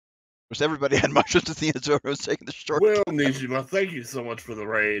course, everybody had mushrooms at the end, so everyone's taking the short. Well, Nijima, thank you so much for the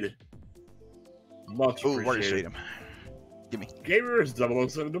raid. Much Oh, Mario appreciated. Stadium. Gimme. Gamers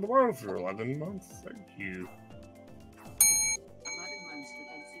 00700 for 11 months. Thank you. 11 months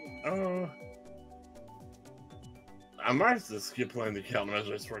with NCS. I might just skip playing the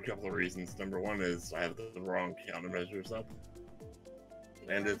countermeasures for a couple of reasons. Number one is I have the wrong countermeasures up.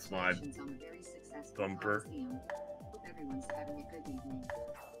 And it's my bumper. Hope everyone's having a good evening.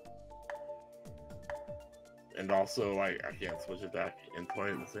 And also, like, I can't switch it back and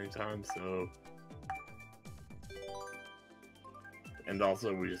play at the same time, so... And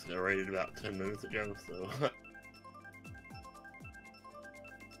also, we just got rated about 10 minutes ago, so...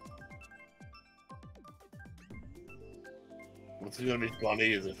 What's gonna be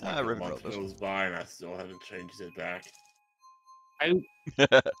funny is if like, a month goes by and I still haven't changed it back.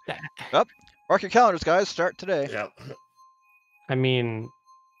 Up. Mark your calendars, guys. Start today. Yep. I mean,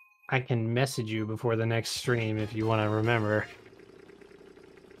 I can message you before the next stream if you want to remember.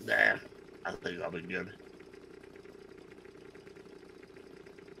 Nah, I think that'll be good.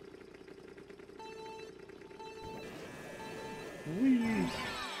 Whee!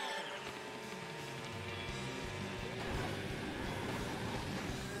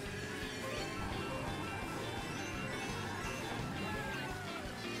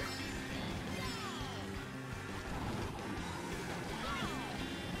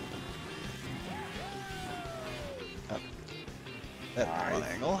 That one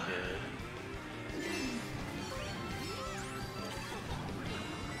angle.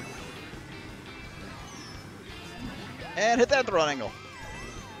 And hit that at the wrong angle.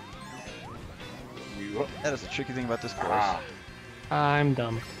 That is the tricky thing about this course. I'm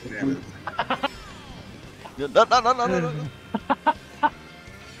dumb. No.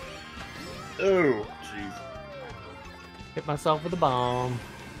 Oh, jeez. Hit myself with a bomb.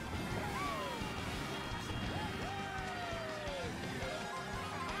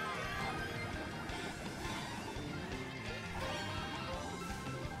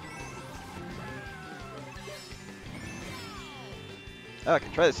 Okay,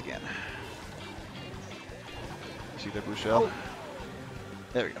 try this again. See that blue shell? Oh.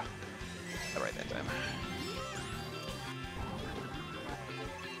 There we go. All right that time.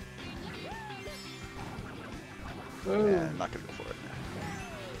 Yeah, I'm not gonna go for it.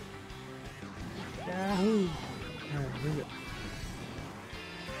 Yahoo! Alright, here we go.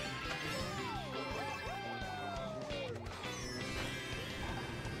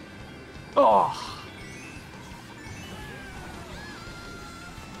 Oh!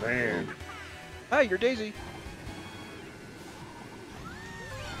 Man. Hi, you're Daisy.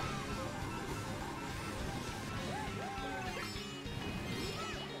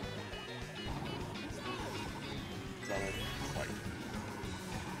 Like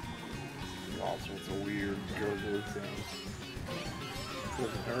all sorts of weird gurgly sounds.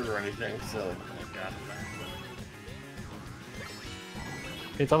 Doesn't hurt or anything, so I got it.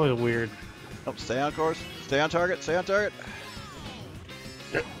 It's always weird. Oh, stay on course. Stay on target. Stay on target.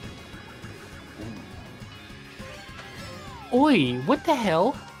 Oi, what the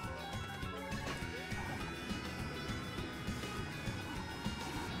hell?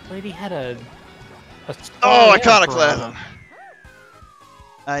 Lady had a oh, iconoclasm!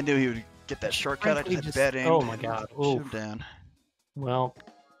 I knew he would get that shortcut. I just had bad aim. Oh my god. Shoot him down. Well,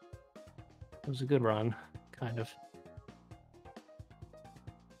 it was a good run, kind of.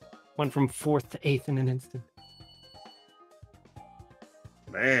 Went from 4th to 8th in an instant.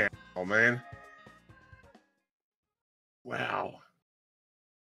 Man, oh man. Wow.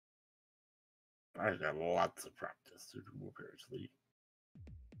 I've got lots of practice to do, apparently.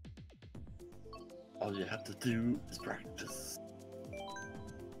 All you have to do is practice.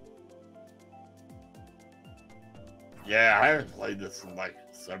 Yeah, I haven't played this in like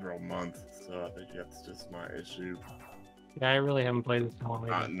several months, so I think that's just my issue. Yeah, I really haven't played this in a while.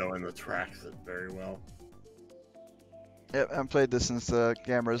 Not knowing the tracks very well. Yep, I haven't played this since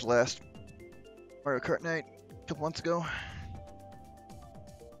Gamera's last Mario Kart night a couple months ago.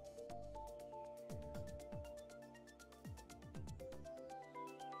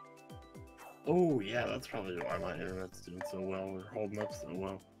 Oh yeah, that's probably why my internet's doing so well or holding up so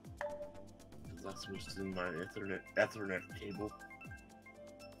well. Because I switched in my Ethernet cable.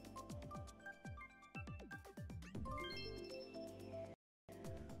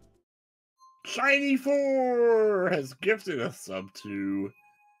 Shiny4 has gifted a sub to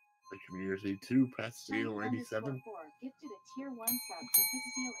the community to Pastille87. Gifted a tier 1 sub to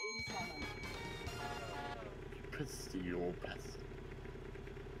Pastille.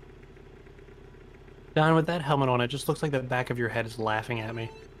 Don, with that helmet on, it just looks like the back of your head is laughing at me.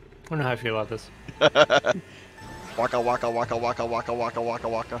 don't know how I feel about this. Waka waka waka waka waka waka waka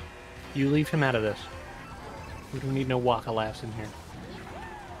waka. You leave him out of this. We don't need no waka laughs in here.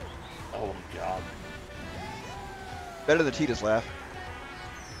 Oh my god. Better than Tita's laugh.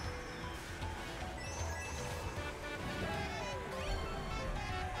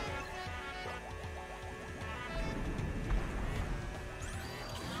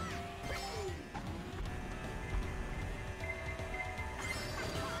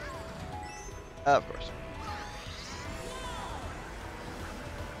 Of course.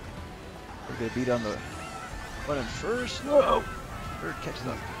 We're gonna beat on the one in first. No! Bird catches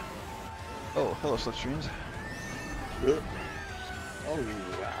up. Oh, hello, Slipstreams. Oh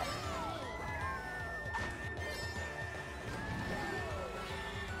wow.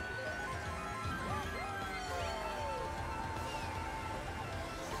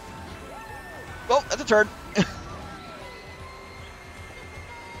 Well, that's a turn.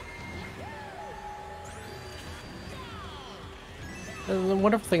 The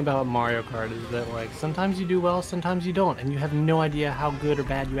wonderful thing about Mario Kart is that, like, sometimes you do well, sometimes you don't, and you have no idea how good or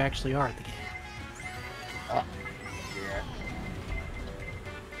bad you actually are at the game.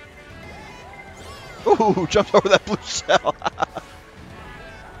 Yeah. Ooh, jumped over that blue shell.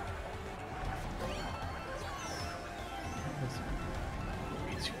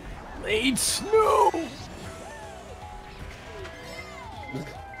 Late snow!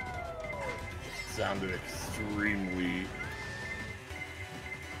 Sounded extremely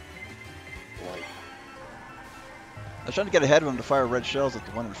like. I was trying to get ahead of him to fire red shells at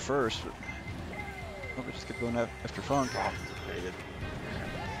the one in first, but I just kept going after Funk. Constipated.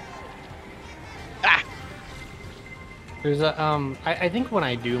 Ah! There's a, I think when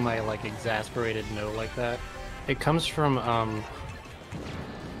I do my, like, exasperated no like that, it comes from, oh,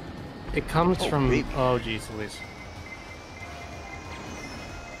 geez Louise.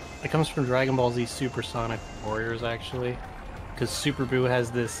 It comes from Dragon Ball Z Supersonic Warriors, actually. Because Super Boo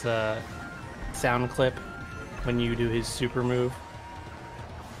has this, sound clip when you do his super move.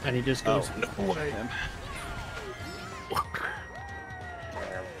 And he just goes, no way.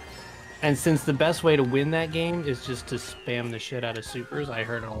 And since the best way to win that game is just to spam the shit out of supers, I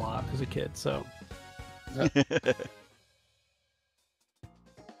heard it a lot as a kid, so.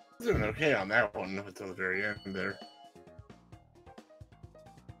 Doing okay on that one until the very end there.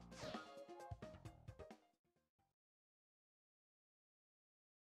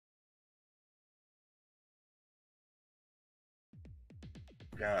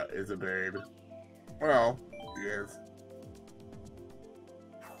 Yeah, is a babe. Well, he is.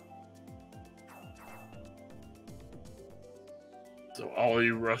 So all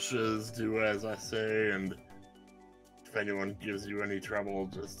you rushes, do as I say, and if anyone gives you any trouble,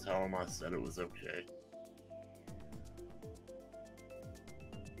 just tell them I said it was okay.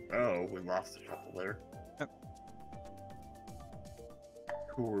 Oh, we lost a couple there. Yep.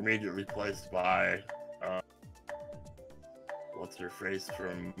 Who were immediately placed by, what's her face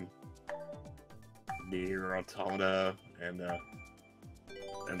from Nier Automata and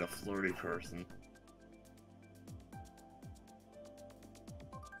a flirty person.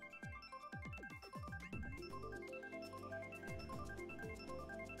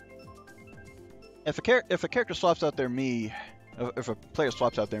 If a character swaps out their me, if a player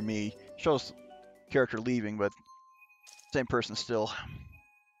swaps out their me, shows character leaving, but same person still.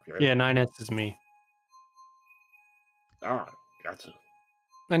 Okay. Yeah, 9S is me. Ah, gotcha.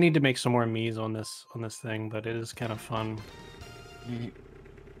 I need to make some more me's on this thing, but it is kind of fun. Of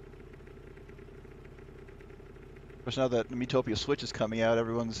course, now that the Metopia Switch is coming out,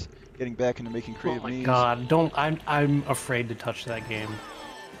 everyone's getting back into making creative Oh my memes. god, don't, I'm afraid to touch that game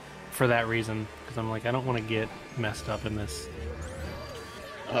for that reason, because I'm like, I don't want to get messed up in this.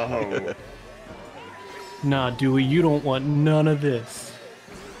 Oh. Nah, Dewey, you don't want none of this.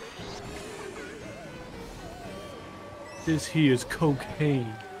 This here is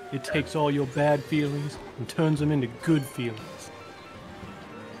cocaine. It takes all your bad feelings and turns them into good feelings.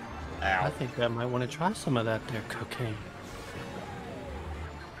 Ow. I think I might want to try some of that there cocaine.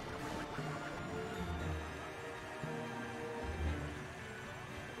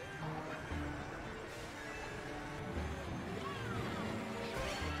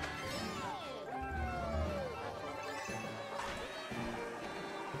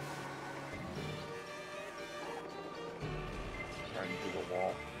 Trying to do the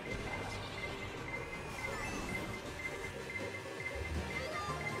wall.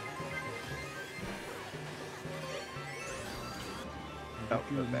 Oh,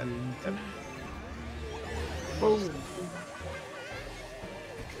 not bad. Yep. Boom.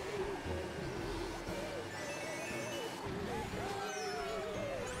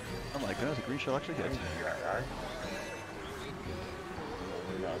 Oh my goodness, the green shell actually hit.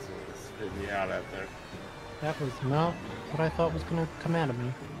 Spit me out out there. That was not what I thought was gonna come out of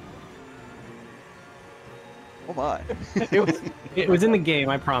me. Oh my. It was in the game,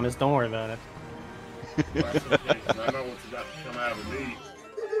 I promise. Don't worry about it. Well, that's okay, 'cause I know what's about to come out of me.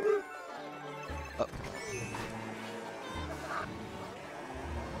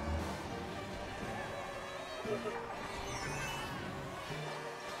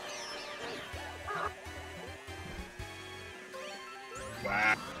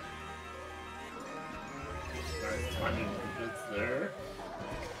 Wow. Nice timing bits there.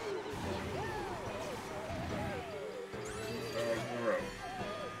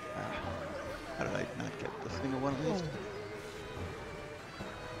 How did I not get the single one at least?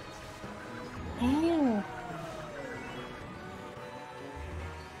 Ew.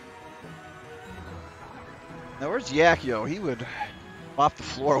 Now where's Yakio? He would mop the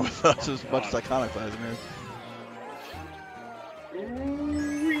floor with us as much as Iconoclasm is.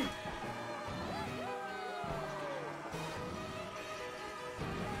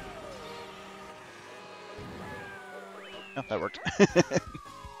 Oh, that worked.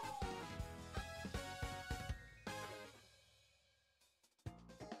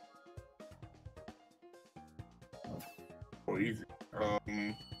 Oh, easy.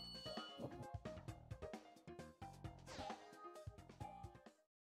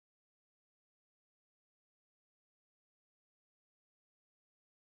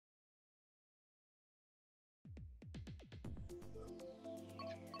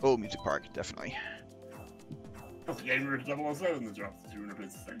 Oh, Music Park, definitely. That's Gamers 007 that dropped the 200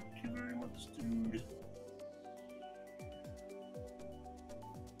 bits. Thank you very much, dude.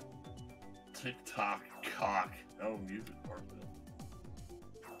 TikTok cock. Oh, music part of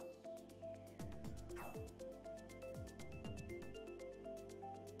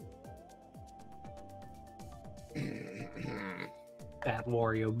it. Bad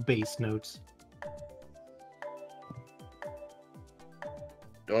Wario bass notes.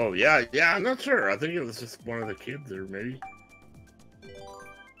 Oh, yeah, I'm not sure. I think it was just one of the kids, or maybe.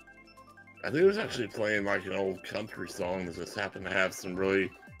 I think it was actually playing like an old country song that just happened to have some really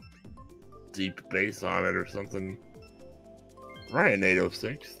deep bass on it or something. Ryan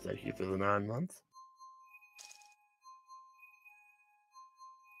 806, thank you for the 9 months.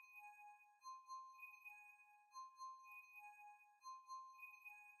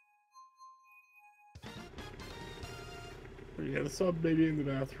 We had a sub baby in the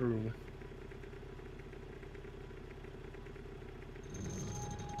bathroom.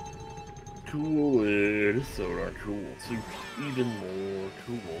 Cool, it is so darn cool. Seems even more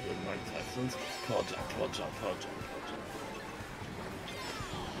cool than Mike Tyson's project.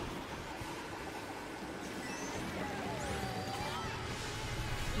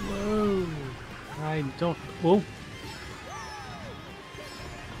 Whoa. I don't. Whoa.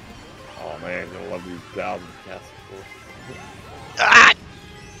 Oh man, I love these Bowser Castle. Ah!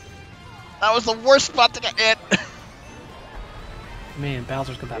 That was the worst spot to get hit! Man,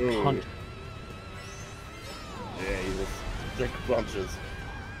 Bowser's got that Ooh. punch. Yeah, he just thick bunches.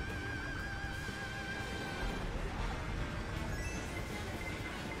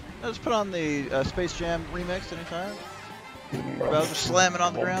 Let's put on the Space Jam remix anytime. Bowser slamming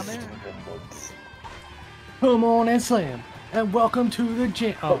on the ground there. Come on and slam, and welcome to the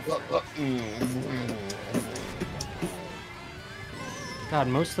jam. Oh. God,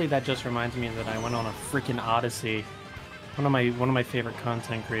 mostly that just reminds me that I went on a freaking Odyssey. One of my favorite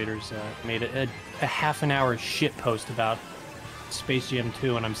content creators made a half an hour shit post about Space Jam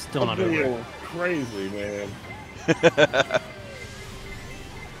 2, and I'm still not over it. Crazy, man.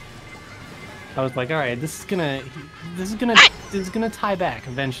 I was like, all right, this is gonna tie back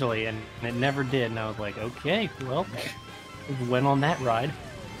eventually, and it never did. And I was like, okay, well, went on that ride.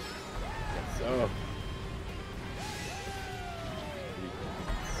 So.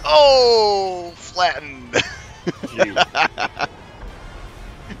 Oh, flattened.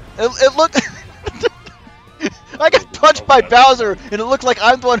 it looked. I got punched by Bowser, and it looked like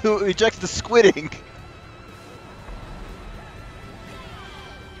I'm the one who ejects the squidding.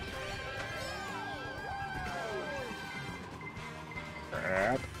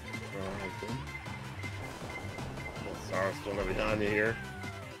 Sorry, still not behind you here.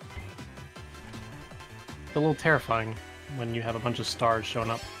 It's a little terrifying when you have a bunch of stars showing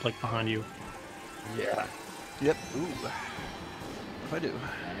up like behind you. Yeah. Yep. Ooh. What do I do?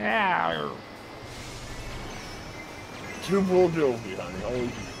 Yeah. Two bull Joe behind you. Holy.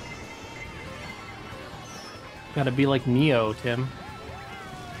 Gotta be like Neo, Tim.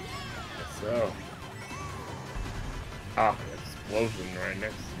 So. Ah, it's explosion right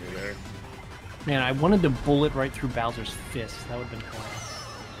next to me there. Man, I wanted to bullet right through Bowser's fist. That would have been hilarious.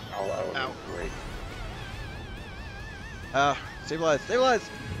 Oh, that would Ow. be great. Stabilize, stabilize!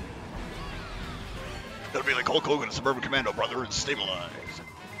 That'll be like Hulk Hogan and Suburban Commando, brother, and stabilize.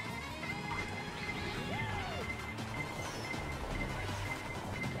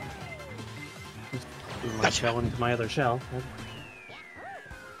 Move my shell into my other shell.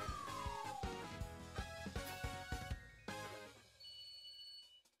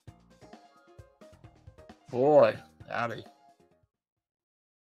 Boy, howdy.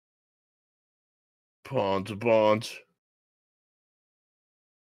 Punch.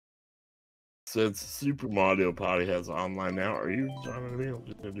 Since Super Mario Party has online now, are you joining me? I'm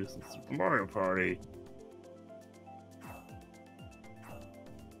just gonna do some Super Mario Party.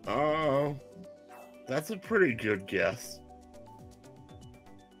 Oh, that's a pretty good guess.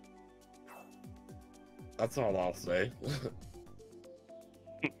 That's all I'll say.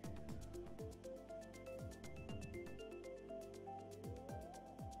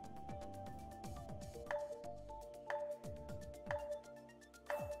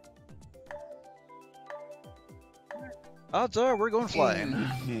 Odds are we're going flying.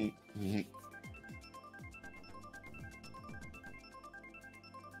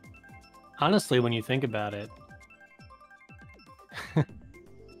 Honestly, when you think about it,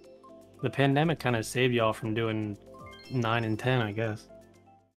 the pandemic kind of saved y'all from doing 9 and 10, I guess.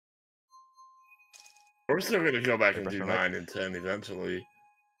 We're still gonna go back and do Right. 9 and 10 eventually.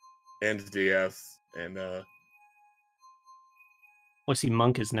 And DS, and Well, I see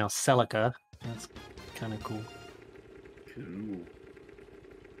Monk is now Celica. That's kind of cool. cool.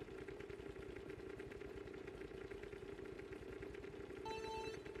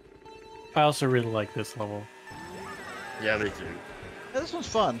 I also really like this level. Yeah, me too. Yeah, this one's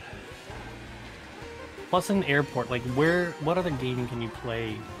fun. Plus, an airport. Like, what other game can you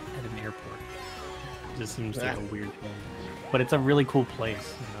play at an airport? It just seems like a weird thing. But it's a really cool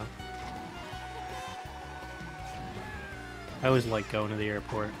place, you know? I always like going to the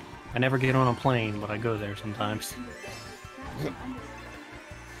airport. I never get on a plane, but I go there sometimes.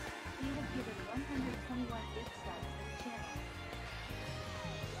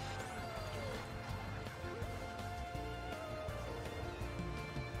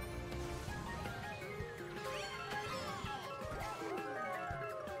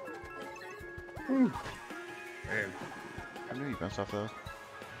 Man. I knew you bounced off those.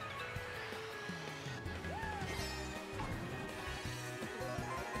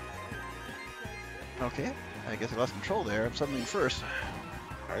 Okay, I guess I lost control there. I'm suddenly first.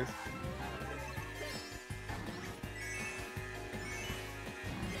 Nice.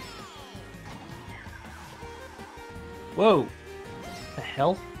 Whoa! The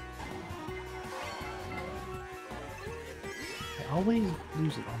hell? I always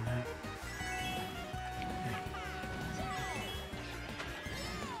lose it on that.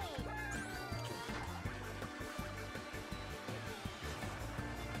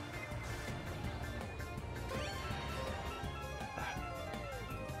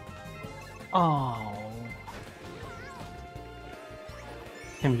 Oh.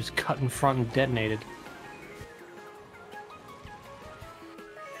 Him just cut in front and detonated.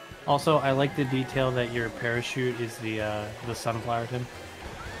 Also, I like the detail that your parachute is the sunflower tin.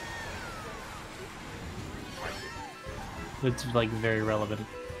 It's like very relevant.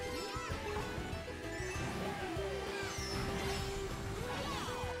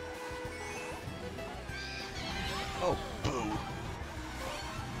 Oh, boo.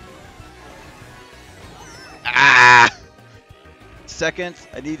 Ah! Seconds.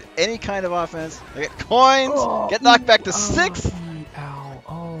 I need any kind of offense. I get coins. Oh, get knocked back to 6. Ow!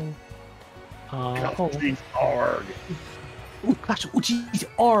 Oh. Jeez, arg. Oh gosh! Oh jeez!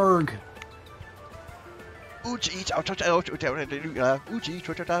 Arg! Uchi, missed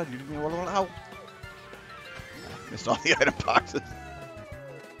all the item boxes.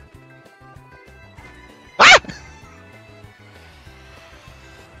 Ah!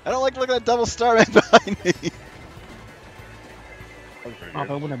 I don't like looking at double Starman behind me.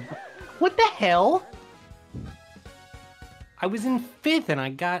 What the hell? I was in 5th and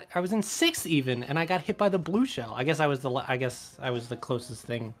I was in 6th even, and I got hit by the blue shell. I guess I was the closest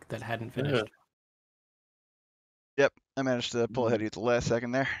thing that hadn't finished. Yep, I managed to pull ahead of you at the last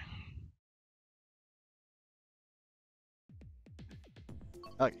second there.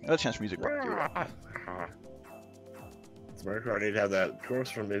 Okay, let's change music. Does Mario Kart 8 have that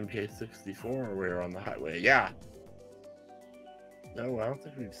course from MK64 or we're on the highway? Yeah. No, I don't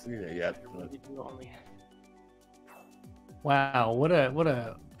think we've seen it yet. But... Wow, what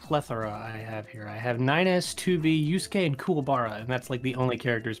a plethora I have here. I have 9S, 2B, Yusuke, and Kuwabara, and that's like the only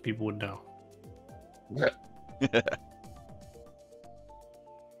characters people would know.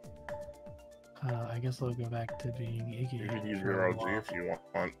 I guess I'll go back to being Iggy. You can use your OG if you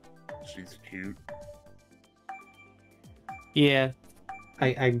want. She's cute. Yeah,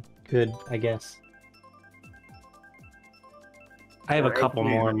 I could, I guess. I have a couple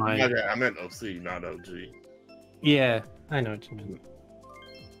more in my... I meant OC, not OG. Yeah, I know what you mean.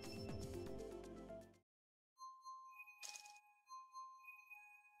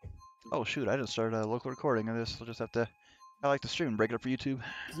 Oh shoot, I just started a local recording of this. I'll just have to, I like the stream and break it up for YouTube.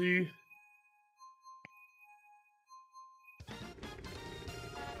 See?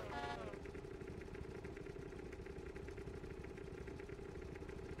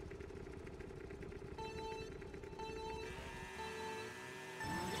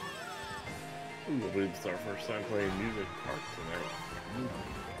 Ooh, I believe it's our first time playing Music Park tonight.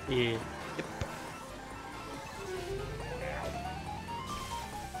 Yeah.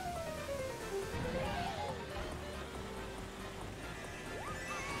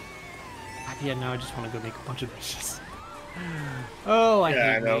 Yeah, now I just want to go make a bunch of dishes. Oh, I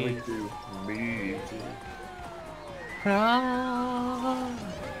hate know, me. me too. Me too. Ah.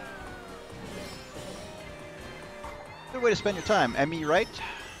 Good way to spend your time, Emmy, right?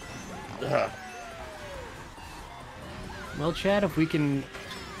 Well, Chad, if we can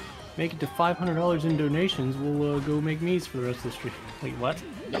make it to $500 in donations, we'll go make me's for the rest of the stream. Wait, what?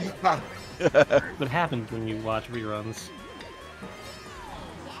 What happens when you watch reruns?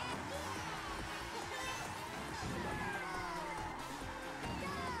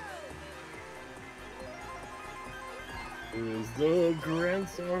 Is the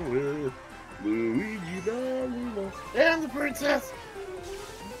grandson with Luigi the Lilo and the princess?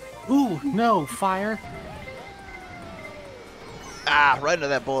 Ooh, no, fire! Ah, right into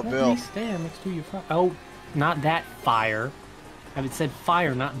that bullet Let bill. me stand next to you. Oh, not that fire. I would said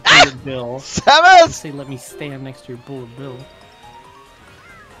fire, not bullet bill. Samus! Say, let me stand next to your bullet bill.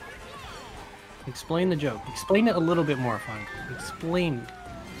 Explain the joke. Explain it a little bit more, Funk. Explain.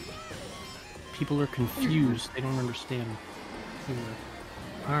 People are confused. They don't understand.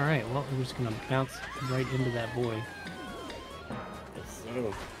 Alright, well, we're just gonna bounce right into that boy.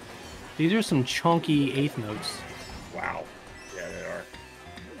 So, These are some chunky eighth notes. wow. Yeah, they are.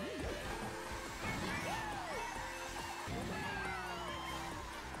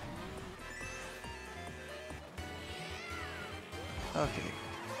 Okay.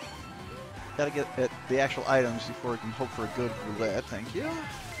 Gotta get at the actual items before we can hope for a good roulette. Thank you.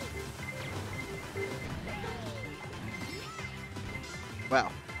 Wow.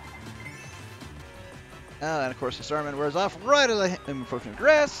 And of course the Starman wears off right as I am approaching the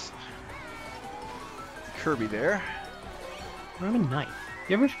grass. Kirby there. I'm a knife.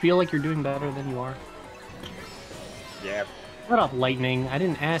 You ever feel like you're doing better than you are? Yeah. Shut up, Lightning. I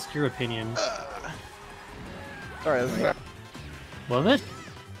didn't ask your opinion. Sorry, that's me. Was it?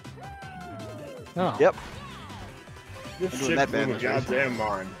 Oh. Yep. This I'm doing shit that blew bad my this goddamn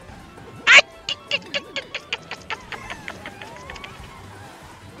mind.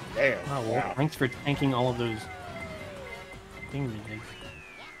 Damn. Oh, well, Wow. thanks for tanking all of those things.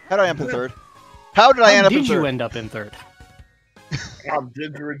 How did I end up in third? How did I end How up in did you third? end up in third? I'm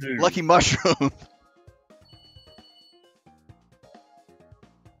didgeridoo. Lucky mushroom.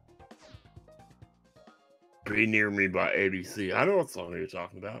 Be Near Me by ABC. I know what song you're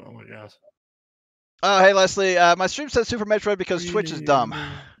talking about. Oh my gosh. Oh, hey Leslie. My stream says Super Metroid because Twitch is dumb.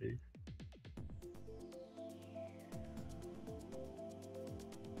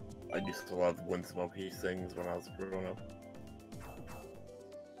 I used to love when Smokey sings when I was growing up.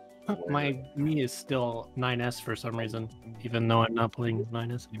 My me is still 9S for some reason, even though I'm not playing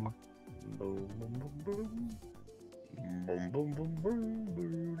 9S anymore. Boom, boom, boom, boom. Boom, boom, boom, boom,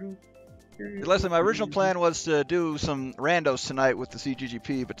 boom, boom. Leslie, my original plan was to do some randos tonight with the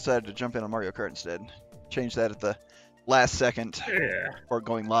CGGP, but decided to jump in on Mario Kart instead. Change that at the last second Yeah. or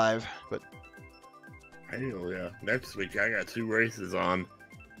going live, but I do, yeah. Next week I got 2 races on.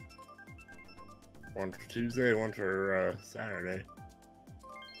 One for Tuesday, one for Saturday.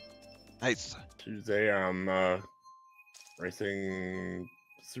 nice. Tuesday I'm racing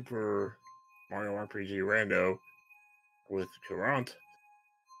Super Mario RPG Rando with Courant.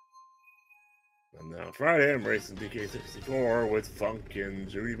 And then on Friday I'm racing DK64 with Funk and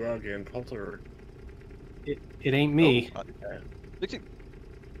Judybug and Polter. It ain't me. Oh,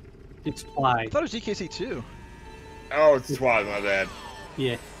 It's Fly. I thought it was DKC too. Oh, it's Twice, my bad.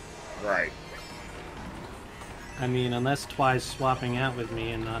 Yeah. Right. I mean, unless Twi's swapping out with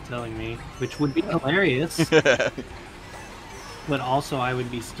me and not telling me, which would be hilarious. but also I would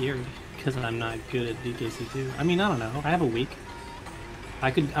be scared because I'm not good at DKC2. I mean, I don't know. I have a week. I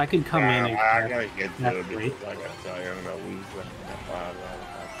could come in and I gotta get to it great. because I gotta tell you, I'm gonna lose that.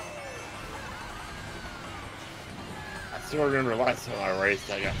 I still remember last time I raced,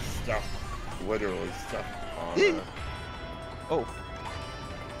 I got stuck, literally stuck on Oh,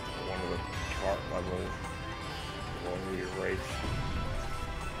 one of the cart levels when we raced.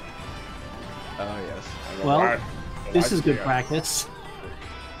 oh yes. I don't know Well, why- this why is good I- practice.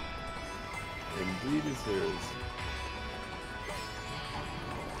 Indeed it is.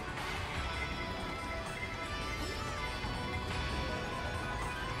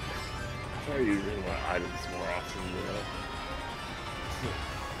 Try using my items more often, you know.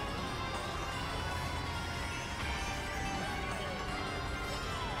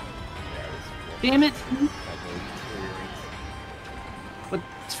 Damn it!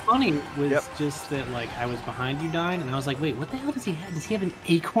 What's funny was Yep. just that, like, I was behind you dying, and I was like, wait, what the hell does he have? Does he have an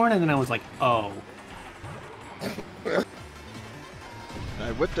acorn? And then I was like, oh.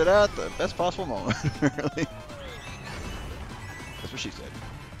 I whipped it out at the best possible moment. Really. That's what she said.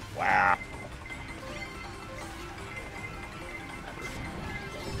 Wow.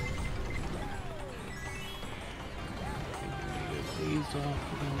 Please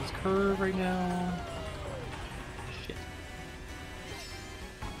off on this curve right now. Shit.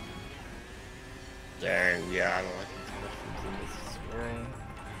 Dang, yeah, I don't like these mushrooms in this world.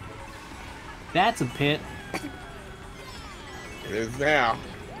 That's a pit. It is now.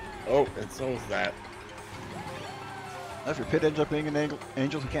 Oh, and so is that. If your pit ends up being an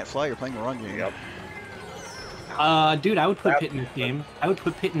angel who can't fly, you're playing the wrong game. Yep. Dude, I would put pit in this game. I would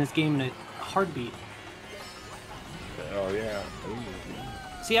put pit in this game in a heartbeat. Oh yeah. Ooh.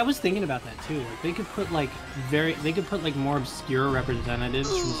 See, I was thinking about that too. Like, they could put like more obscure representatives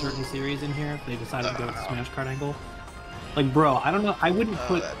from certain series in here if they decided to go with the Smash Card angle. Like, bro, I don't know. I wouldn't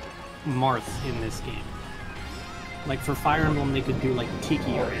put Marth in this game. Like, for Fire Emblem, they could do like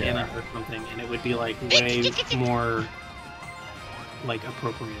Tiki or Anna or something, and it would be like way more like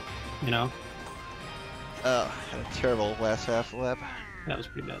appropriate, you know? Oh, had a terrible last half lap. That was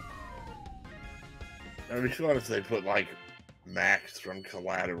pretty bad. I mean, what if they put like Max from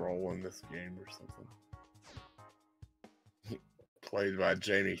Collateral in this game or something? Played by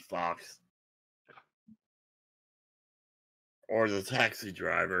Jamie Foxx. Or the taxi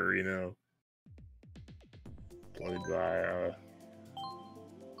driver, you know. Played by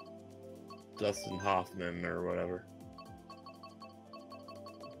Dustin Hoffman or whatever.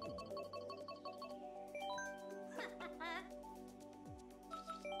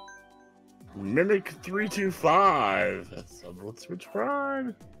 Mimic 325. That's Sublet Switch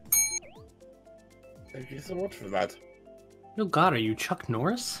Prime. Thank you so much for that. Oh god, are you Chuck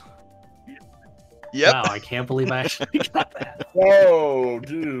Norris? Yep. Wow, I can't believe I actually got that. Whoa,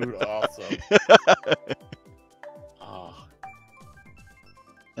 dude, awesome. Ah,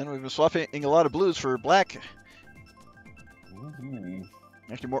 And we've been swapping a lot of blues for black. mhm.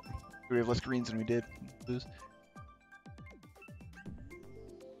 Actually, more. We have less greens than we did blues.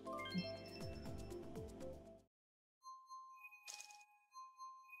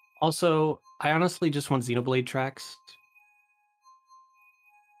 Also, I honestly just want Xenoblade tracks.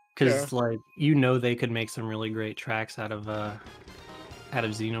 Because, like, you know they could make some really great tracks out of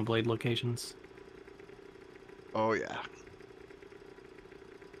Xenoblade locations. Oh yeah.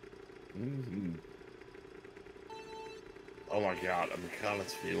 Mhm. Oh my god, a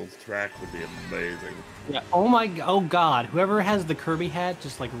McConnell's Fields track would be amazing. Yeah. Oh god, whoever has the Kirby hat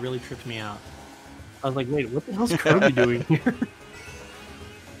just like really tripped me out. I was like, wait, what the hell's Kirby doing here?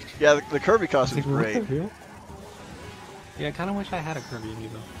 Yeah, the Kirby costume is Like, what great. the hell? Yeah, I kind of wish I had a Kirby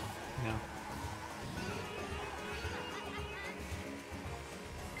amiibo. Yeah.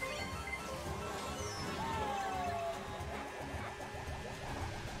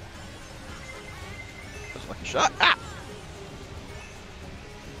 That's a lucky shot. Ah!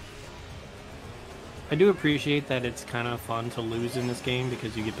 I do appreciate that it's kind of fun to lose in this game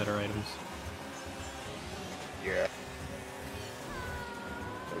because you get better items. Yeah.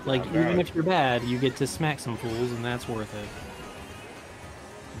 Like, even if you're bad, you get to smack some fools, and that's worth it.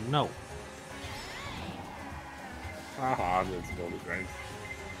 No. Haha, that's totally great.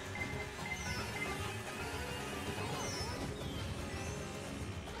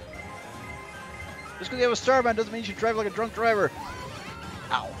 Just because you have a Starman doesn't mean you should drive like a drunk driver.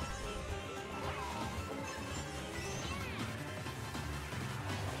 Ow.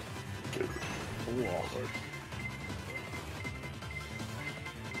 Cool, awkward.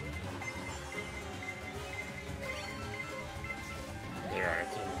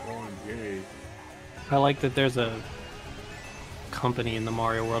 Alright, so we're going gay. I like that there's a company in the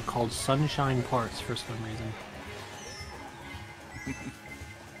Mario world called Sunshine Parts for some reason.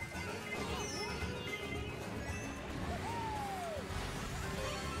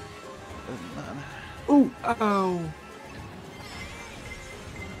 Ooh, oh.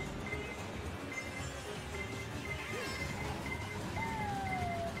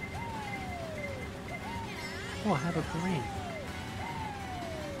 Oh, I have a brain.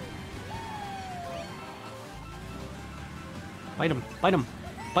 Bite him, bite him,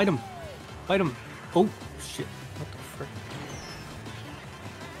 bite him, bite him. Oh, shit. What the frick?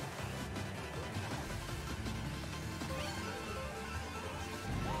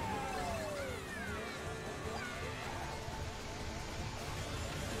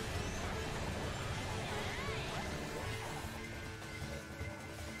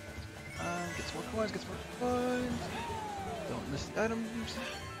 Get some more coins, get some more coins. Don't miss the items.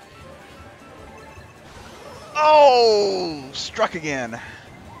 Oh! Struck again.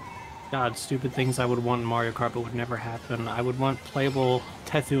 God, stupid things I would want in Mario Kart but would never happen. I would want playable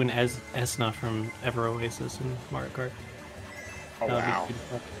Tethu and Esna from Ever Oasis in Mario Kart. Oh, That would be wow.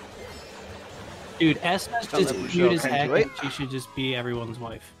 beautiful. Dude, Esna's Sounds just like we cute as shall heck, come to and she should just be everyone's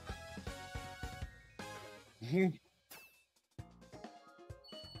wife.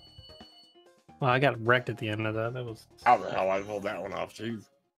 Well, I got wrecked at the end of that. That was... How the hell I pulled that one off? Jeez.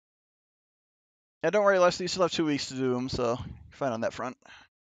 Yeah, don't worry, Leslie. You still have 2 weeks to do them, so you're fine on that front.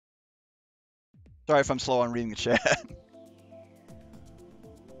 Sorry if I'm slow on reading the chat.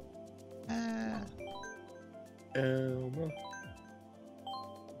 Ooh,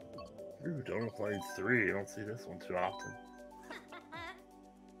 Donut Plains 3. I don't see this one too often.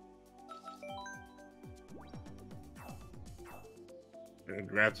 Gonna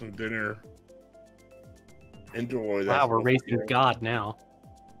grab some dinner. Enjoy that. Wow, we're racing God now.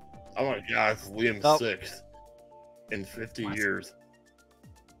 Oh my god, it's Liam Oh. 6 in 50 What? years.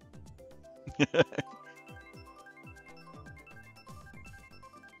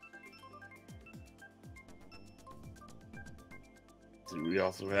 So we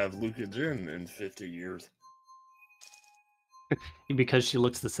also have Luca Jin in 50 years. Because she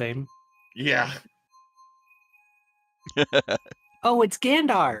looks the same. Yeah. Oh, it's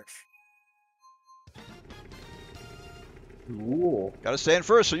Gandalf! Cool. Gotta stand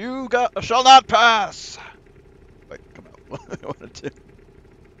first, so you shall not pass. Wait, come out. I wanted to.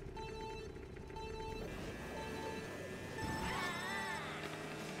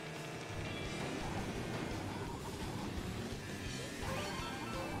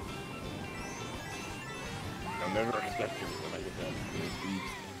 I'm never expecting when I get that.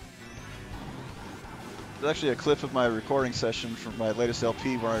 There's actually a clip of my recording session from my latest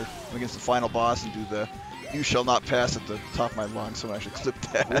LP where I went against the final boss and do the "You shall not pass" at the top of my lungs, so I actually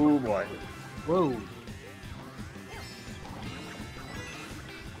clipped that. Oh boy. Whoa.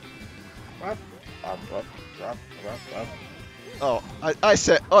 Up, up, up, up, up, up. Oh, I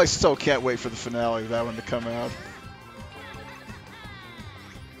said, oh, I so can't wait for the finale of that one to come out.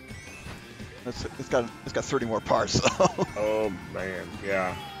 It's got 30 more parts. So. Oh man,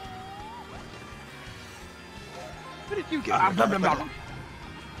 yeah. What did you get? Ah, blah, blah, blah.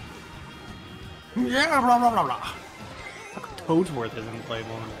 Yeah, blah, blah, blah, blah. How come Toadsworth isn't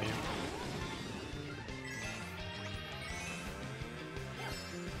playable in the game?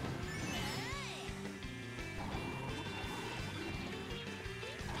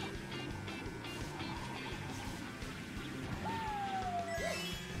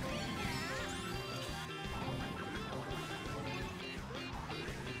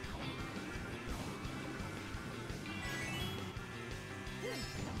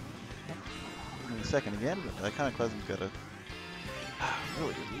 In a second again, but I kind of Cleveland's got a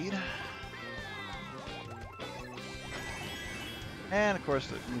really good lead. And of course,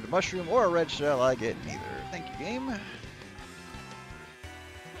 need a mushroom or a red shell. I get neither. Thank you, game.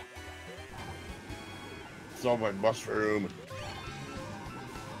 Saw my mushroom.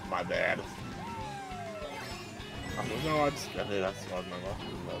 My bad. I don't know, I just got it. I saw my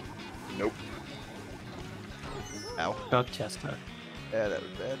mushroom. But nope. Ow. Duck chestnut. Yeah, that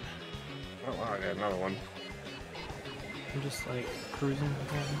was bad. Oh wow, I got another one. I'm just like cruising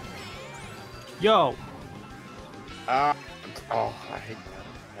again. Yo! Oh, I hate that.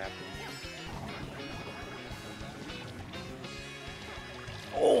 What happened?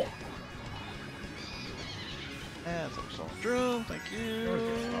 Oh! And some salt drum. Thank you.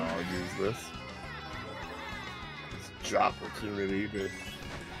 I'll use this. It's an opportunity to.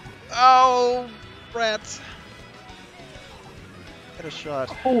 Oh, rats. Get a shot.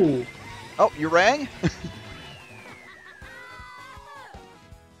 Oh! Oh, you rang?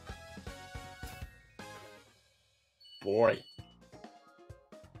 Boy.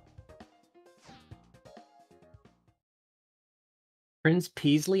 Prince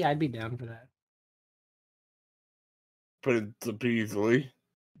Peasley, I'd be down for that. Prince Peasley.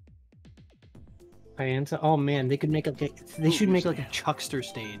 Oh man, they could make like they should make like a music. Chuckster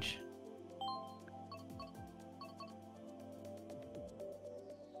stage.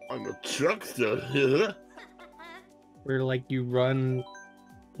 I'm a Chuckster. Where like you run,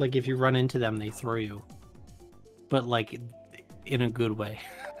 like if you run into them, they throw you, but like in a good way.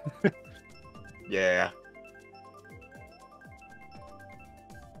 Yeah.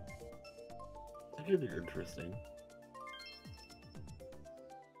 That could be interesting.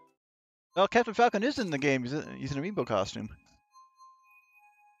 Well, Captain Falcon is in the game. He's in a rainbow costume.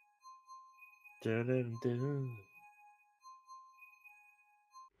 Dun-dun-dun.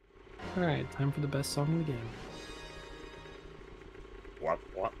 All right, time for the best song of the game. What?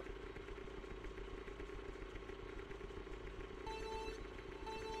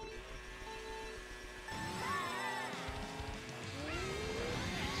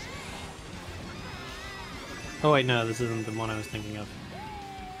 Oh wait, no, this isn't the one I was thinking of.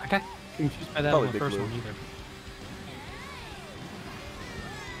 I got confused by that Probably on the Big first Blue. one either.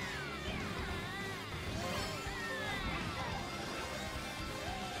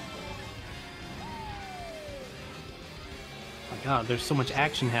 Oh my god, there's so much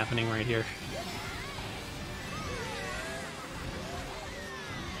action happening right here.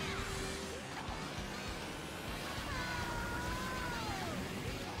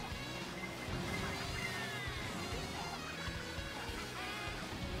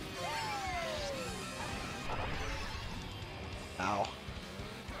 Ow.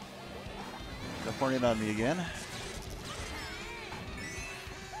 Got pointing on me again.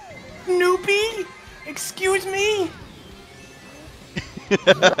 Noopy! Excuse me?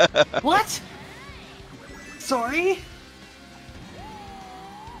 What? Sorry?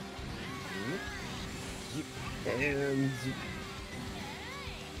 And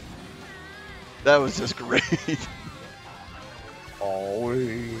That was just great.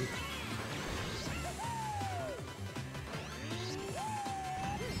 always.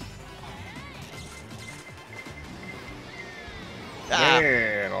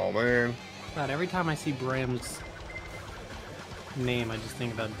 Man, oh man. God, every time I see Bram's name, I just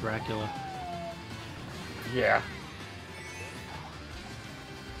think about Dracula. Yeah.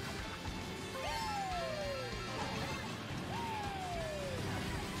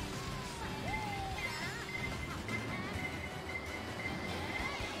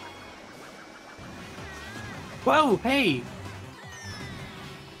 Whoa, hey!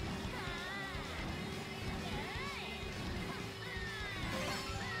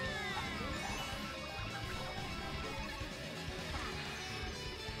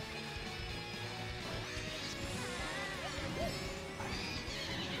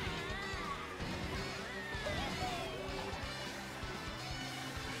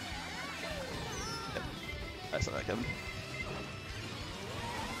 I saw that coming.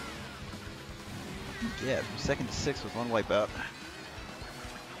 Yeah, from second to sixth with one wipeout.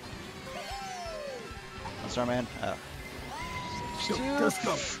 Starman. Let's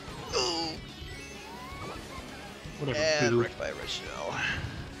go. Ooh, Whatever, and boo. wrecked by a red shell.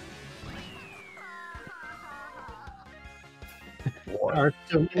 What? Are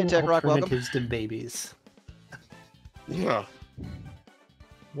so Hey, Tech Rock, welcome. alternatives to babies. Yeah.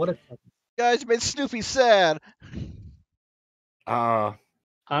 What a Guys, you made Snoopy sad.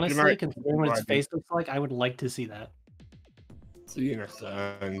 honestly, night, considering what its Rodney. face looks like, I would like to see that. See you next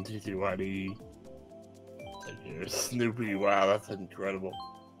time, TTYD. Take care, Snoopy. Wow, that's incredible.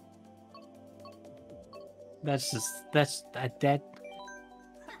 That's that.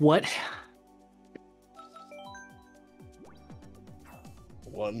 What?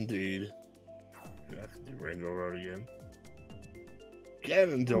 What indeed. You have to do Rainbow Road again.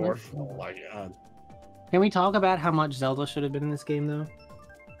 Ganondorf. Oh my god. Can we talk about how much Zelda should have been in this game, though?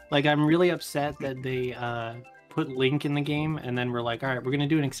 Like, I'm really upset that they put Link in the game, and then we're like, all right, we're gonna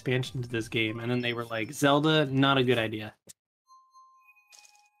do an expansion to this game, and then they were like, Zelda, not a good idea.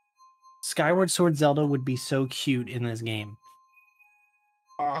 Skyward Sword Zelda would be so cute in this game.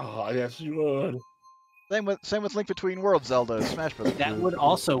 Oh, yes, you would. Same with Link Between Worlds Zelda, Smash Bros. That would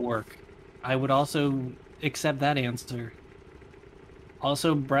also work. I would also accept that answer.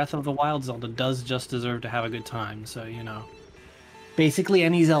 Also, Breath of the Wild Zelda does just deserve to have a good time, so, you know. Basically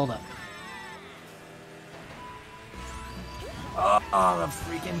any Zelda. Oh, the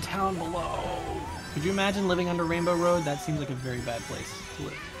freaking town below. Could you imagine living under Rainbow Road? That seems like a very bad place to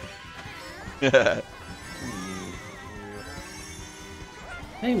live.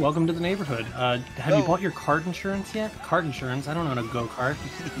 Hey, welcome to the neighborhood. Have you Oh. bought your cart insurance yet? Cart insurance? I don't know how to go kart.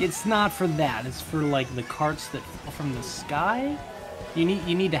 It's not for that. It's for, like, the carts that fall from the sky? You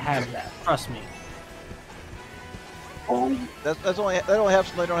need to have that. Trust me. That only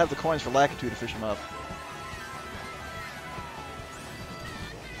happens when they don't have the coins for Lakitu to fish them up.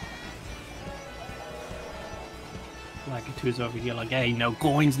 Lakitu's over here like, hey, no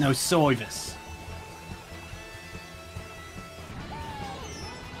coins, no service.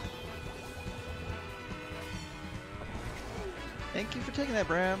 Thank you for taking that,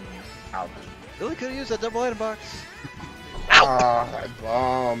 Bram. Ow. Really could have used that double item box. Ah, that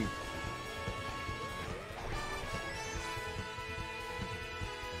bomb.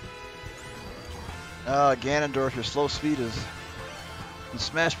 Ganondorf, your slow speed is in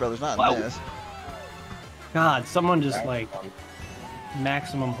Smash Brothers, not Wow. in this. God, someone just That like bomb.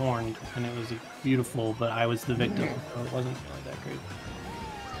 maximum horned, and it was beautiful, but I was the victim, so it wasn't really that great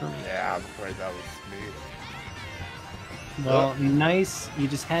for me. Yeah, I'm afraid that was me. Well, nice. You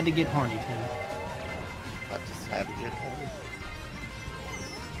just had to get horny, Tim. I just had to get home.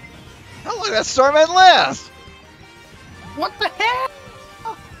 How long did that Starman last? What the heck?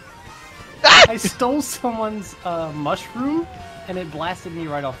 I stole someone's mushroom, and it blasted me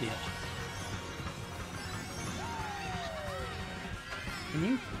right off the edge. Can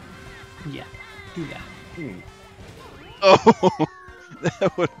you? Yeah, do that. Oh,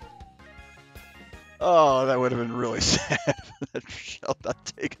 that would. Oh, that would have been really sad. That shell not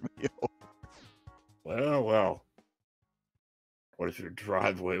taking me over. Well, well. What if your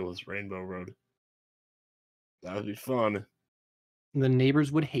driveway was Rainbow Road? That would be fun. The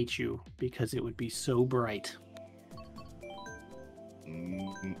neighbors would hate you because it would be so bright.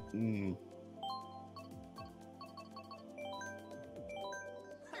 Mm-mm.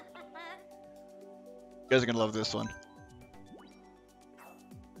 You guys are gonna love this one.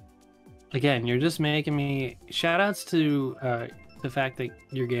 Again, you're just making me. Shoutouts to the fact that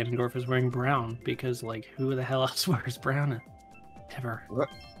your Ganondorf is wearing brown, because like, who the hell else wears brown ever?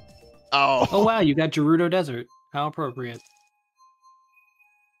 Oh. Oh wow, you got Gerudo Desert. How appropriate.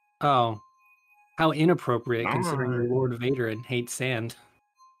 Oh, how inappropriate considering you're Lord Vader and hates sand.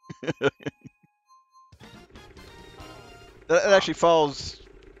 That actually falls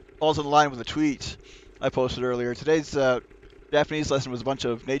in line with the tweet I posted earlier. Today's Japanese lesson was a bunch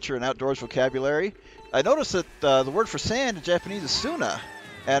of nature and outdoors vocabulary. I noticed that the word for sand in Japanese is suna,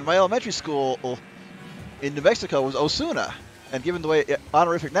 and my elementary school in New Mexico was osuna. And given the way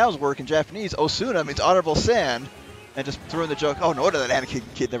honorific nouns work in Japanese, osuna means honorable sand, and just threw in the joke, oh, no wonder that Anakin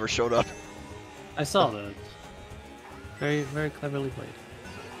kid never showed up. I saw that. Very, very cleverly played.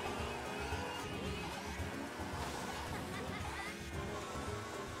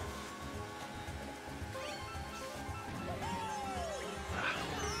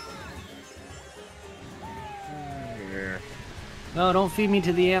 Yeah. No, don't feed me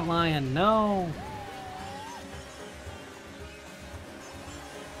to the antlion. No.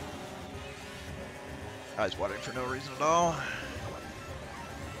 Eyes watering for no reason at all.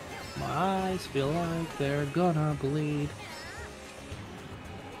 My eyes feel like they're gonna bleed.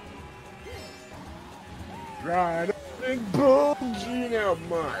 Right and bulging out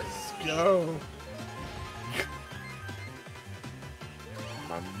my skull.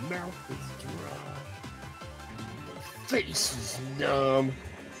 My mouth is dry. My face is numb.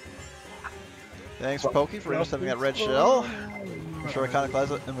 Thanks, Pokey, for just having that red shell. I'm sure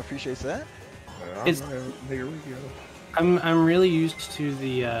Iconoclasm appreciates that. It's- Here we go. I'm really used to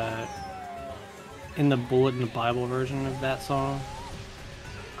the in the Bullet in the Bible version of that song.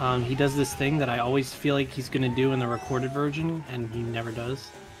 He does this thing that I always feel like he's gonna do in the recorded version, and he never does.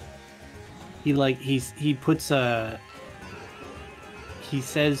 He puts a. He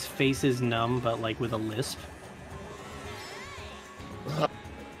says face is numb, but like with a lisp.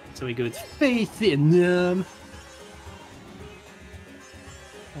 So he goes face is numb,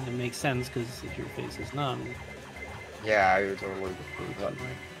 and it makes sense because if your face is numb. Yeah, you're totally.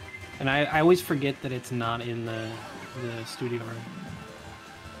 And I always forget that it's not in the studio room.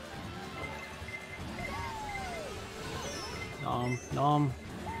 Nom.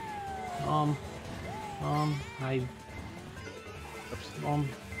 I. Oops.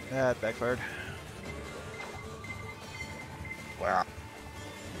 That backfired. Wow.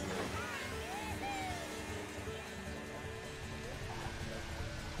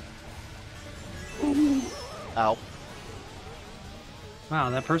 Ow. Wow,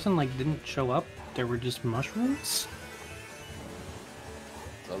 that person like didn't show up. There were just mushrooms.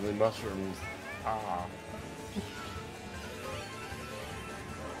 So the mushrooms. Ah.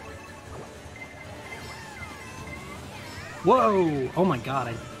 Whoa! Oh my god,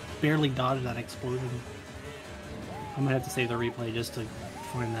 I barely dodged that explosion. I'm gonna have to save the replay just to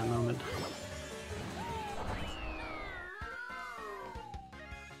find that moment.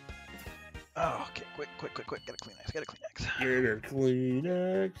 Oh, okay, quick. Get a Kleenex. Get a Kleenex. Get a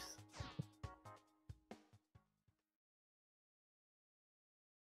Kleenex.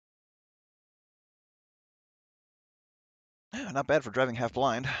 Yeah, not bad for driving half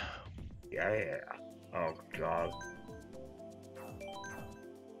blind. Yeah. Oh God.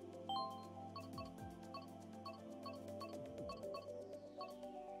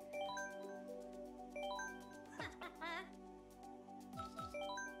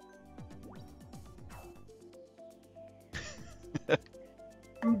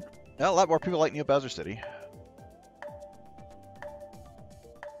 Yeah, a lot more people like New Bowser City.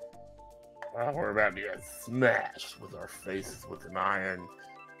 Well, we're about to get smashed with our faces with an iron.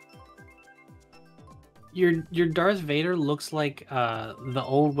 Your Darth Vader looks like the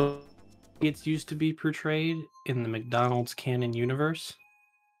old way it's used to be portrayed in the McDonald's canon universe,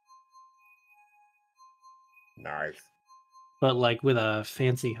 Nice. but like with a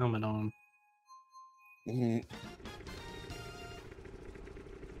fancy helmet on. Mhm.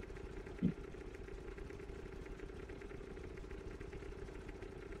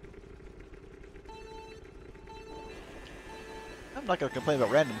 I'm not gonna complain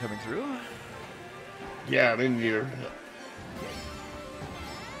about random coming through. Yeah, I'm in here.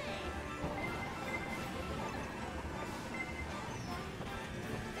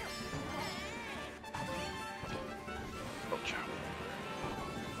 Ouch.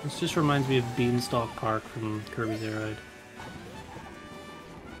 This just reminds me of Beanstalk Park from Kirby's Air Ride.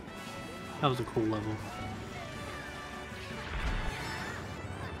 That was a cool level.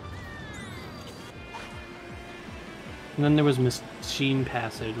 And then there was Machine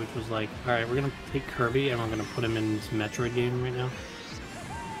Passage, which was like, alright, we're gonna take Kirby and we're gonna put him in this Metroid game right now.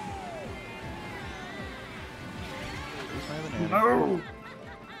 No!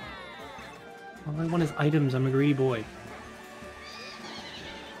 All I want is items, I'm a greedy boy.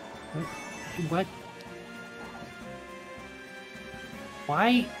 What?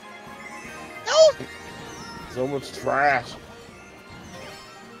 Why? No! So much trash.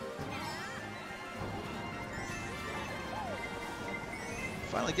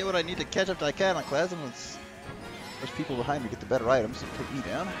 Finally get what I need to catch up to I can on Class, and there's people behind me get the better items to take me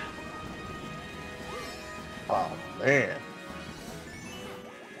down. Oh man.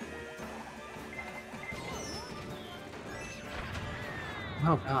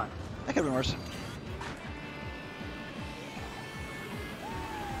 Oh god. That could have been worse.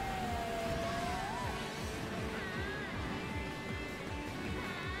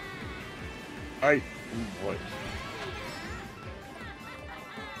 Boy.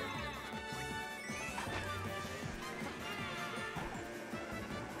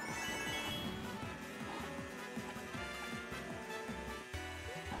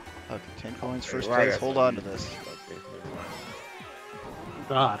 Okay, 10 coins, first Right, place. that's Hold what on you- to this. Okay, never mind.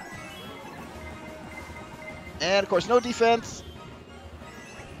 God. And of course, no defense.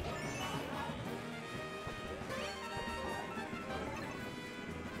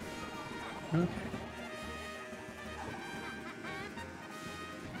 Okay.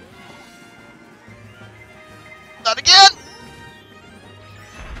 Not again!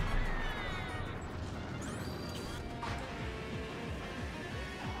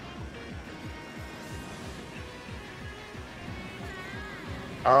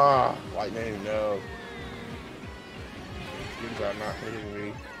 Ah, lightning, no. Excuse about not hitting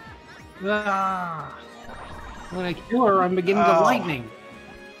me. Ah! When I kill her, I'm beginning to Ow. lightning.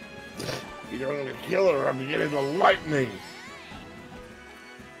 You don't want to kill her, I'm getting the lightning.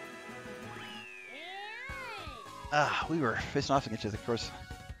 Ah, we were facing off against each other. Of course,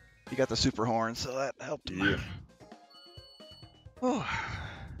 you got the super horn, so that helped. Yeah. Oh,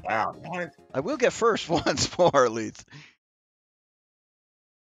 Wow. What? I will get first once more, at least.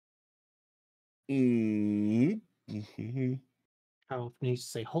 Mm-hmm. How often you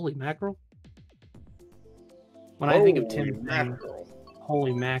say holy mackerel? When I think of Tim saying mackerel.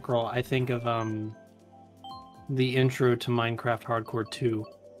 holy mackerel, I think of the intro to Minecraft Hardcore 2.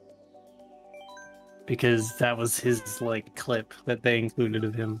 Because that was his like clip that they included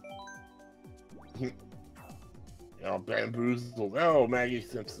of him. Oh, bamboozled. Oh, Maggie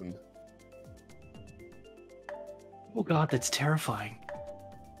Simpson. Oh god, that's terrifying.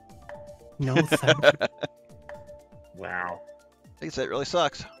 No, thank you. Wow. I think that really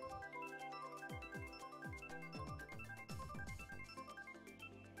sucks.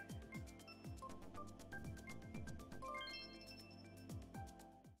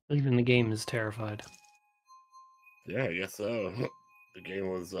 Even the game is terrified. Yeah, I guess so. The game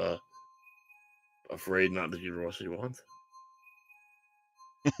was afraid not to give her what she wants.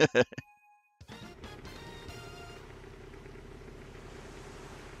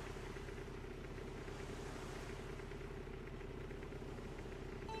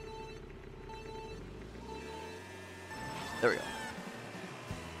 There we go.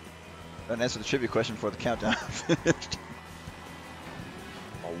 Don't answer the trivia question before the countdown finished.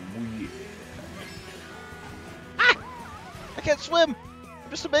 Oh, yeah. I can't swim! I'm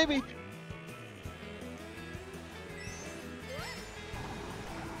just a baby!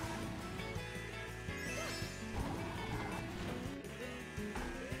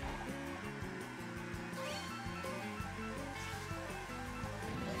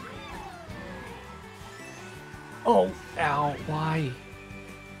 Oh, ow, why?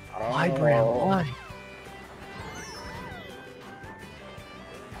 Why, Bram, why?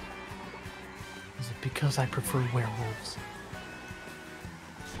 Is it because I prefer werewolves?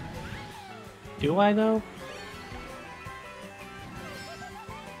 Do I, though?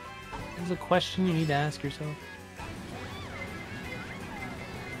 That's a question you need to ask yourself.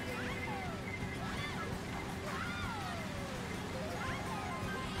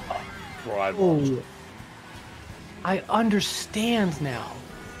 Oh, I understand now.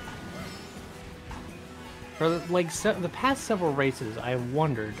 For like the past several races, I've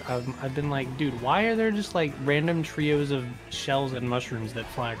wondered. I've been like, dude, why are there just like random trios of shells and mushrooms that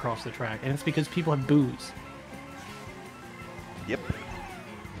fly across the track? And it's because people have booze. Yep.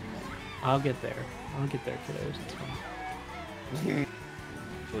 I'll get there. I'll get there, kiddos. It's fine.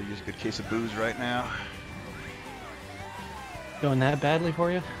 We'll use a good case of booze right now. Going that badly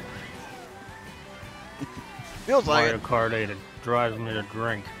for you? Feels like Mario it. Kart 8 drives me to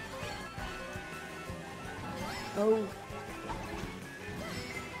drink. Oh.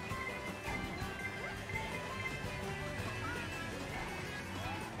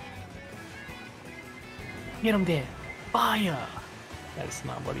 Get him there. Fire! That's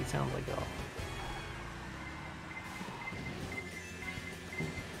not what he sounds like at all.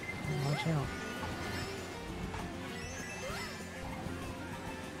 Watch out.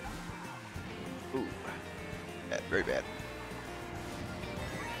 Ooh. Bad, very bad.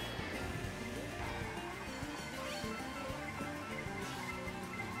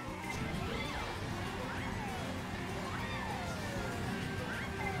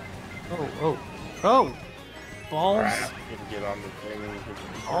 Oh, oh, oh! Balls! Crap. Get on the thing.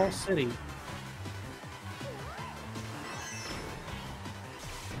 All city.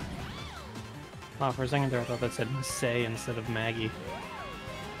 Wow, for a second there I thought that said Say instead of Maggie.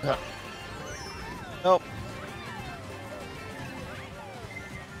 Nope.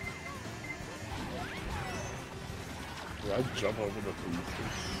 Did I jump over the police station?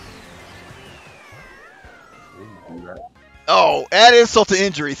 Didn't do that. Oh, add insult to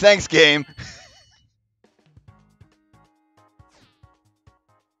injury. Thanks, game.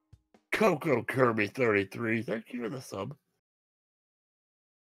 Coco Kirby 33, thank you for the sub.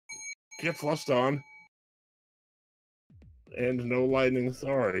 Get flushed on. And no lightning,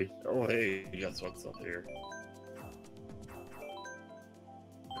 sorry. Oh hey, guess what's up here?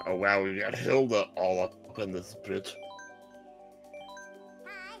 Oh wow, we got Hilda all up in this bitch.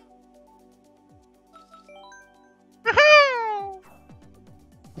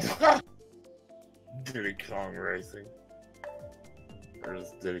 Diddy Kong Racing.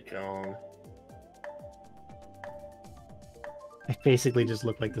 There's Diddy Kong. I basically just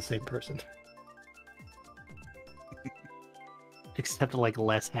look like the same person. Except like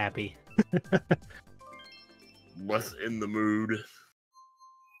less happy. Less in the mood.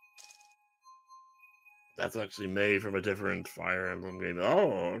 That's actually May from a different Fire Emblem game.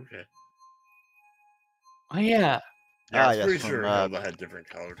 Oh, okay. Oh yeah. Yeah, I was yes, pretty from, sure Hilda had different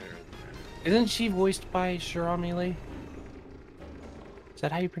colored hair. Isn't she voiced by Shirami Lee? Is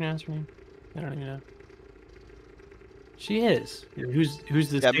that how you pronounce her name? I don't even know. She is. Who's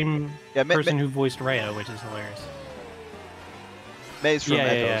the same person who voiced Rhea, which is hilarious. May's from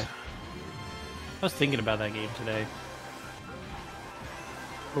Echoes. Yeah. I was thinking about that game today.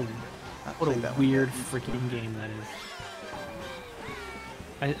 What a weird freaking game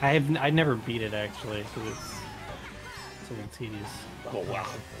that is. I never beat it actually because it's a little tedious. Oh wow,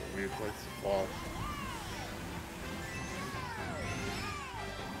 weird place to fall.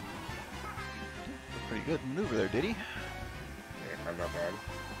 Pretty good maneuver there, did he? Yeah, not bad.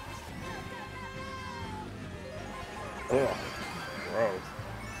 Oh, gross.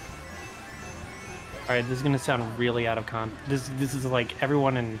 Alright, this is gonna sound really out of This is like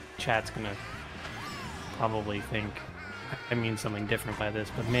everyone in chat's gonna probably think I mean something different by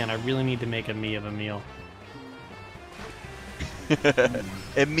this, but man, I really need to make a me of a meal.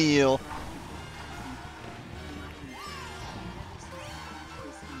 Emil.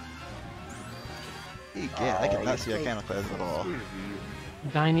 Yeah, I cannot see Iconoclasm at all.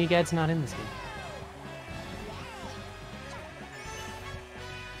 Dynagad's not in this game.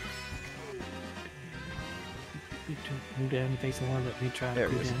 Go down, face down, let me try. There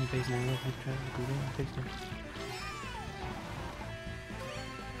Go it is. down, face down, let me try. Go down, face down.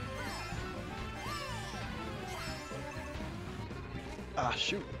 Ah,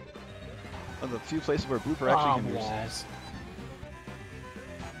 shoot. One of the few places where blooper actually hinders. walls.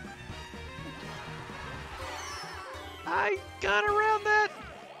 I got around that.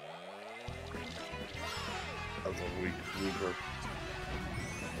 That was a weak blooper.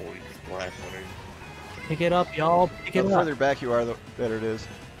 A weak splash on him. Pick it up, y'all. Pick it The up. further back you are, the better it is.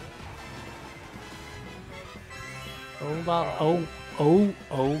 Oh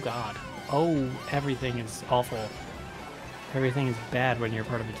God. Oh, everything is awful. Everything is bad when you're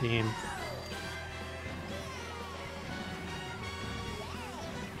part of a team.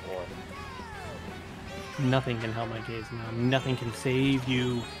 Boy. Nothing can help my case now. Nothing can save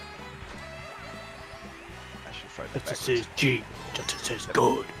you. I should fight that Justice backwards. is cheap. Justice is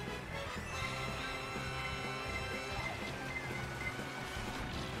good.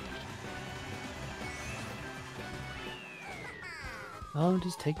 Oh,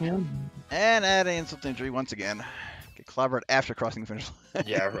 just take me on. And add insult injury once again. Get clobbered after crossing the finish line.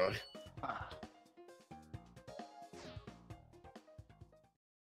 Yeah, really.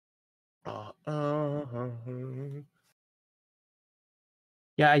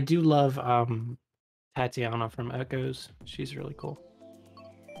 Yeah, I do love Tatiana from Echoes. She's really cool.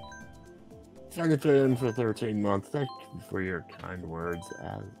 Trying to fit in for 13 months. Thank you for your kind words,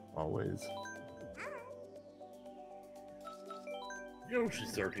 as always. You know,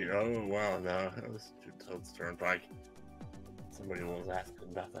 she's 13. Oh, wow, no. That was NintendoCapriSun SgtDrFunk. Somebody was asking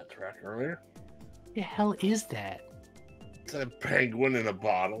about that track earlier. What the hell is that? It's a penguin in a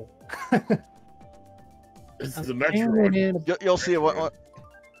bottle. It's A the penguin Metroid. in a- You'll see it. What?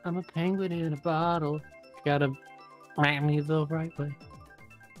 I'm a penguin in a bottle. Gotta ram me the right way.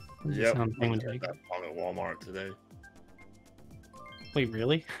 What does it Yep. sound I penguins got like? that song at Walmart today. Wait,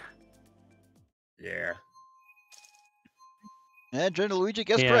 really? Yeah. And Jenna Luigi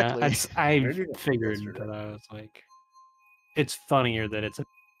guessed Yeah, correctly. I Maybe that's figured, yesterday. but I was like, it's funnier that it's a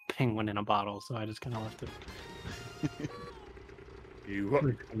penguin in a bottle, so I just kind of left it. You We're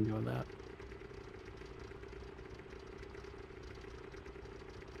gonna go with that.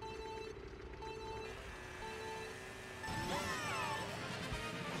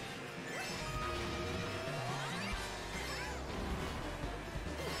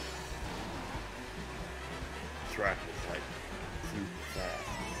 track is like super fast.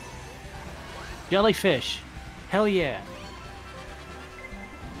 Jellyfish. Hell yeah.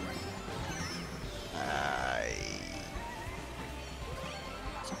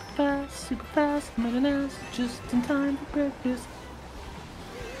 Super fast, moving ass, just in time for breakfast.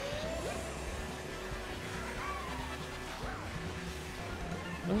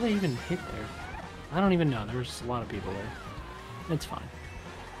 What did they even hit there? I don't even know. There's a lot of people there. It's fine.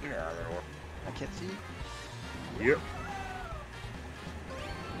 Yeah, there were. I can't see. Yep.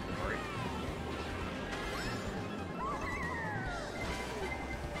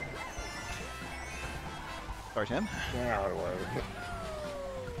 Sorry, Tim. Yeah, whatever.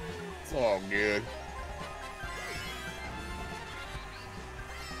 It's all good.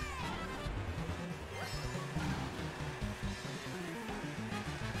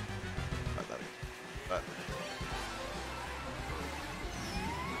 But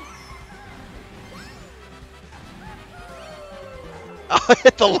I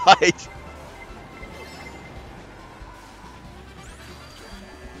hit the light.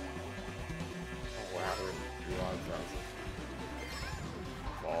 Oh, wow, we're 2 on thousand.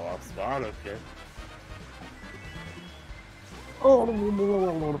 Fall off spot, okay.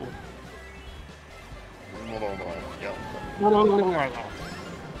 Yep.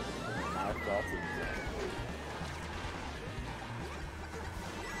 I thought it.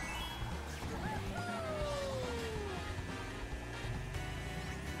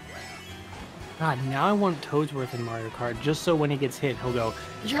 God, now I want Toadsworth in Mario Kart, just so when he gets hit, he'll go,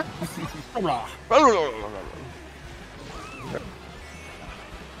 yeah.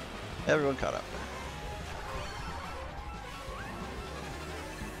 Everyone caught up.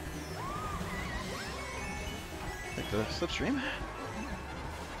 Take the slipstream.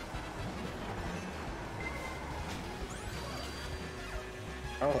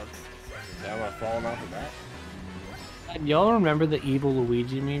 Oh, it's am I falling off of that? Y'all remember the evil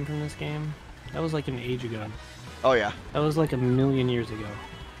Luigi meme from this game? That was like an age ago. Oh yeah. That was like a million years ago.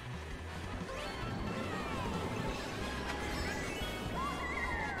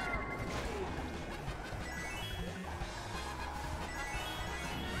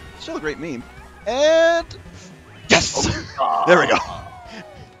 Still a great meme. And yes, there we go.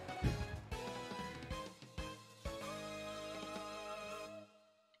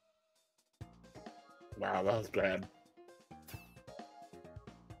 Wow, that was bad.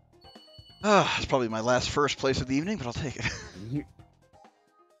 It's probably my last first place of the evening, but I'll take it.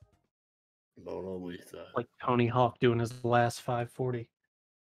 Mona Lisa. Like Tony Hawk doing his last 540.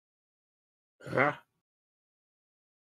 Huh?